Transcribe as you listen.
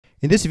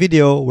In this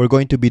video, we're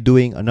going to be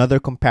doing another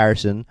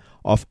comparison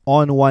of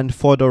ON1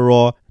 Photo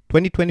RAW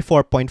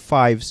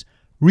 2024.5's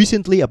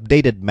recently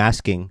updated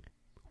masking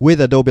with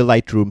Adobe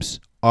Lightroom's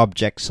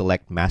Object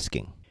Select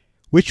masking.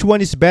 Which one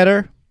is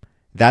better?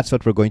 That's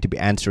what we're going to be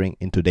answering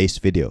in today's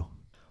video.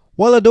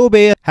 While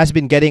Adobe has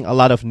been getting a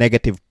lot of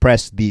negative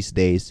press these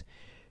days,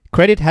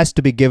 credit has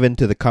to be given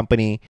to the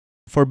company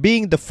for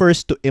being the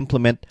first to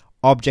implement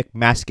object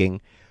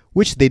masking,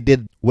 which they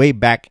did way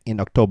back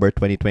in October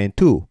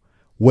 2022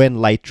 when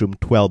Lightroom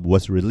 12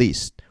 was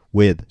released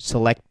with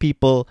Select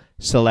People,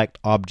 Select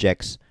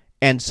Objects,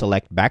 and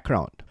Select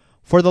Background.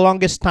 For the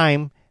longest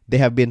time, they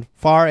have been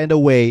far and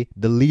away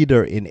the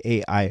leader in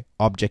AI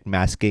object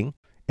masking,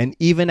 and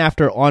even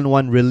after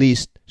ON1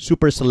 released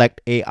Super Select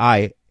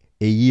AI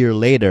a year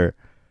later,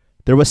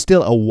 there was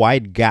still a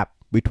wide gap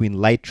between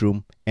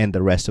Lightroom and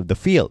the rest of the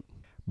field.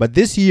 But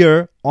this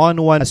year,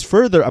 ON1 has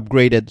further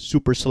upgraded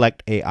Super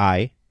Select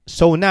AI,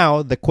 so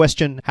now the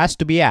question has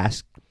to be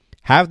asked,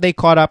 have they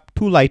caught up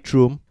to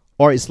Lightroom,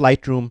 or is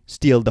Lightroom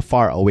still the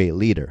far away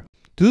leader?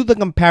 To do the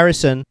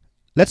comparison,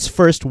 let's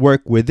first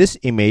work with this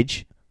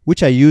image,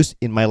 which I used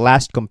in my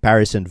last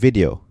comparison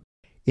video.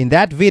 In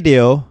that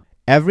video,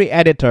 every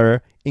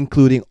editor,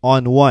 including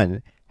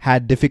ON1,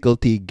 had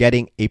difficulty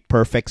getting a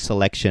perfect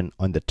selection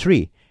on the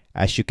tree,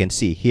 as you can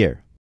see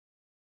here.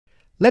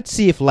 Let's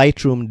see if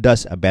Lightroom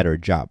does a better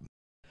job.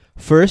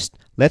 First,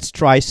 let's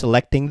try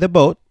selecting the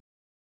boat.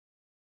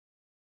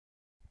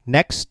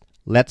 Next,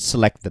 let's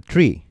select the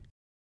tree.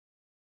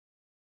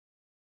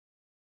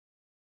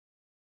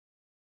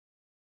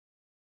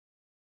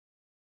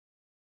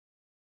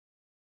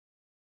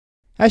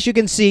 As you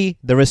can see,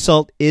 the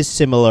result is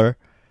similar.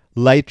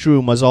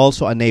 Lightroom was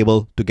also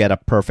unable to get a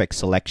perfect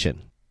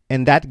selection.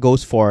 And that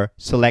goes for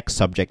Select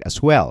Subject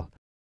as well.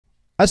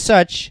 As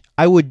such,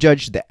 I would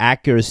judge the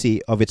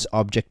accuracy of its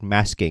object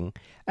masking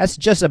as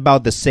just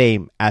about the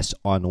same as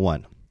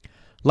ON1.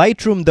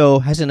 Lightroom, though,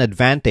 has an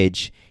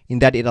advantage in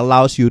that it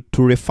allows you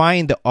to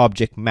refine the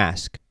object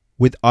mask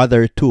with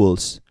other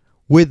tools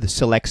with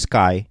Select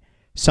Sky,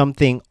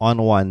 something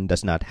ON1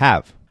 does not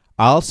have.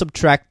 I'll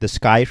subtract the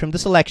sky from the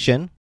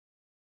selection.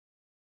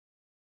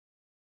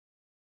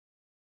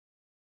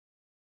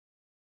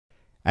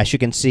 As you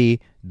can see,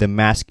 the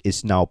mask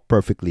is now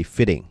perfectly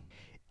fitting.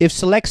 If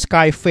Select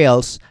Sky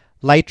fails,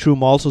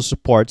 Lightroom also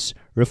supports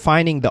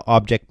refining the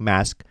object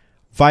mask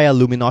via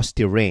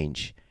luminosity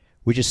range,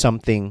 which is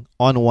something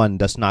ON1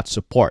 does not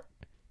support.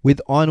 With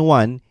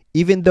ON1,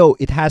 even though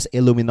it has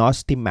a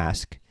luminosity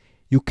mask,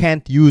 you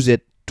can't use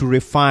it to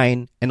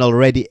refine an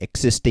already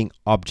existing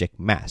object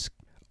mask.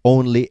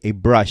 Only a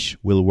brush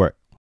will work.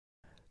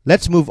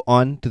 Let's move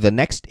on to the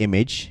next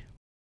image.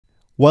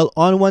 While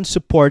ON1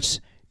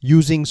 supports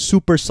using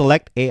Super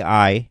Select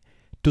AI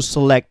to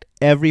select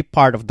every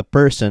part of the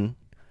person,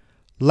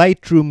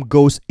 Lightroom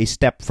goes a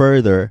step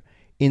further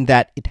in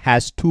that it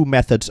has two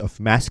methods of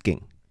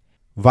masking,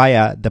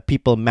 via the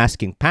People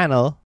Masking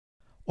panel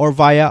or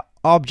via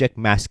Object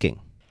Masking.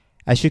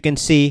 As you can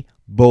see,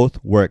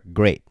 both work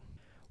great.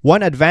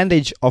 One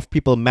advantage of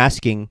People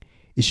Masking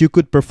is you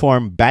could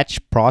perform batch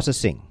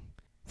processing.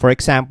 For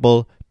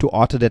example, to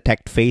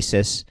auto-detect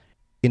faces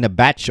in a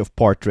batch of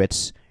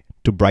portraits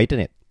to brighten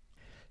it.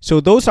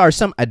 So those are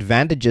some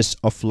advantages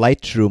of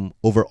Lightroom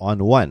over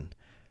ON1.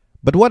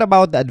 But what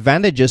about the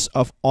advantages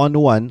of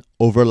ON1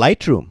 over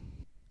Lightroom?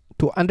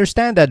 To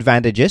understand the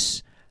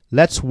advantages,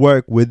 let's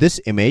work with this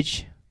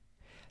image.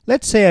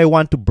 Let's say I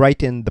want to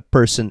brighten the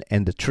person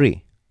and the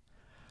tree.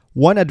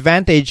 One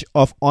advantage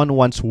of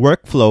ON1's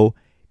workflow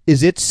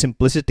is its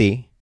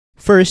simplicity.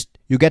 First,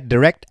 you get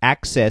direct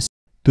access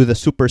to the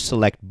Super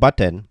Select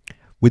button.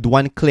 With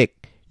one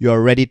click, you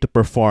are ready to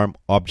perform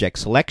object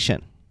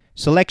selection.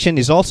 Selection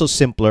is also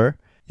simpler.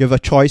 You have a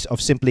choice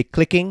of simply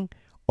clicking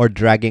or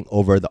dragging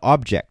over the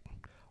object.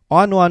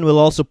 ON1 will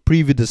also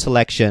preview the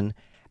selection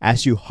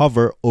as you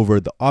hover over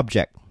the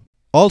object.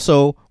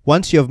 Also,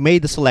 once you have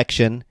made the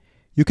selection,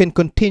 you can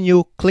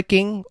continue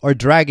clicking or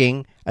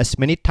dragging as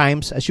many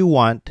times as you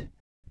want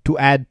to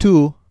add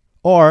to,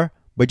 or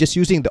by just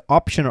using the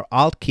Option or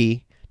Alt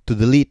key to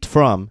delete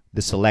from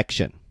the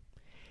selection.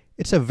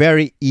 It's a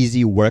very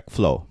easy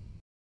workflow.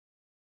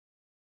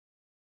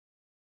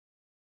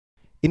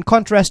 In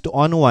contrast to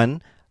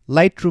ON1,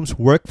 Lightroom's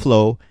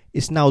workflow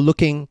is now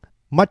looking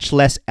much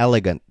less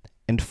elegant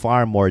and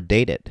far more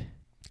dated.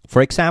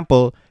 For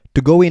example,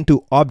 to go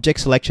into object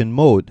selection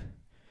mode,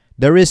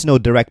 there is no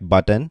direct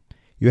button.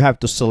 You have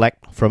to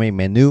select from a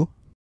menu.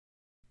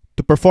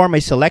 To perform a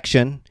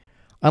selection,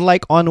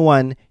 unlike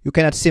ON1, you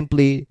cannot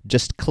simply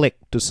just click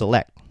to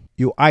select.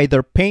 You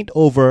either paint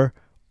over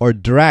or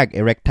drag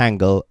a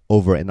rectangle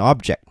over an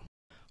object.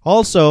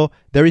 Also,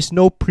 there is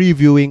no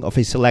previewing of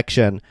a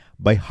selection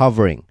by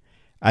hovering,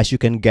 as you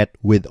can get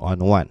with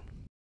ON1.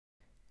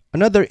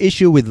 Another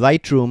issue with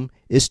Lightroom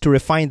is to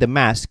refine the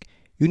mask,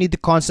 you need to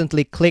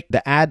constantly click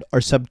the Add or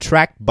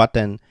Subtract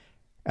button,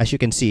 as you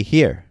can see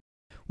here,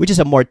 which is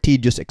a more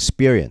tedious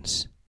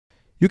experience.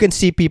 You can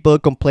see people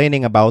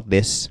complaining about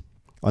this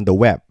on the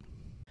web.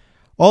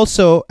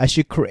 Also, as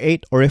you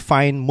create or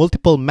refine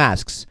multiple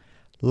masks,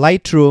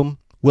 Lightroom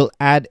will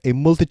add a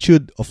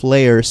multitude of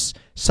layers,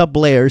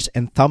 sublayers,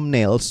 and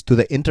thumbnails to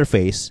the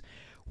interface,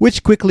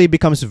 which quickly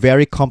becomes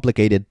very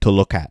complicated to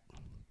look at.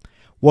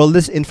 While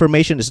this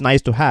information is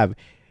nice to have,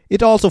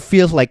 it also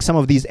feels like some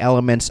of these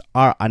elements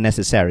are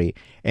unnecessary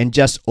and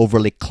just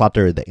overly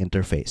clutter the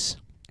interface.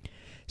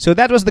 So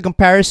that was the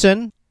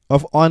comparison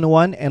of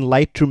ON1 and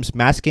Lightroom's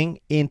masking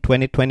in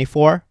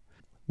 2024.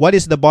 What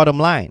is the bottom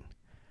line?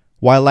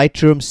 While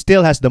Lightroom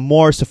still has the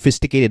more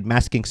sophisticated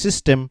masking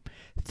system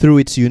through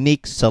its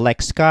unique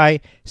select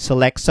sky,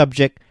 select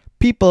subject,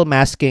 people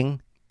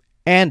masking,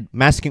 and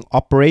masking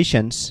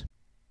operations,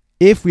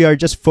 if we are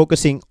just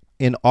focusing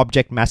in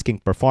object masking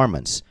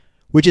performance,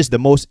 which is the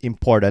most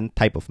important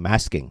type of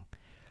masking,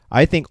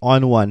 I think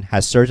ON1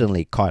 has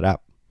certainly caught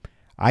up.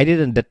 I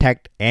didn't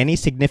detect any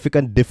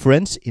significant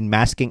difference in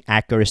masking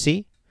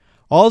accuracy.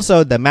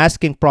 Also, the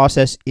masking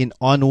process in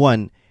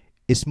ON1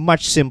 is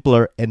much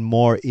simpler and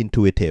more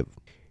intuitive.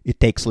 It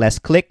takes less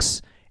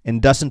clicks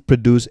and doesn't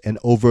produce an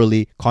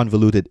overly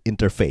convoluted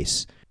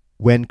interface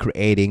when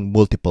creating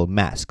multiple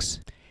masks.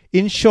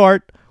 In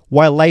short,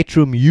 while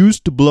Lightroom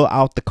used to blow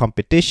out the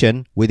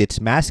competition with its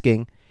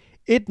masking,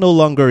 it no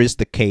longer is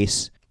the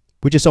case,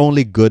 which is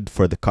only good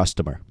for the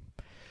customer.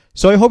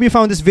 So I hope you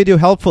found this video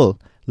helpful.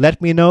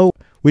 Let me know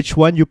which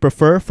one you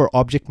prefer for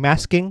object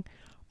masking,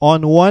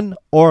 ON1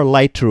 or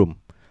Lightroom.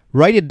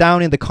 Write it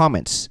down in the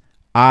comments.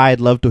 I'd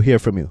love to hear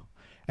from you.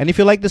 And if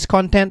you like this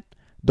content,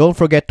 don't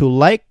forget to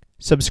like,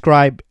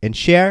 subscribe, and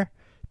share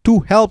to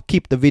help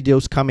keep the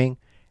videos coming.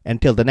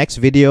 Until the next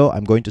video,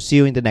 I'm going to see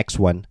you in the next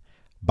one.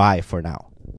 Bye for now.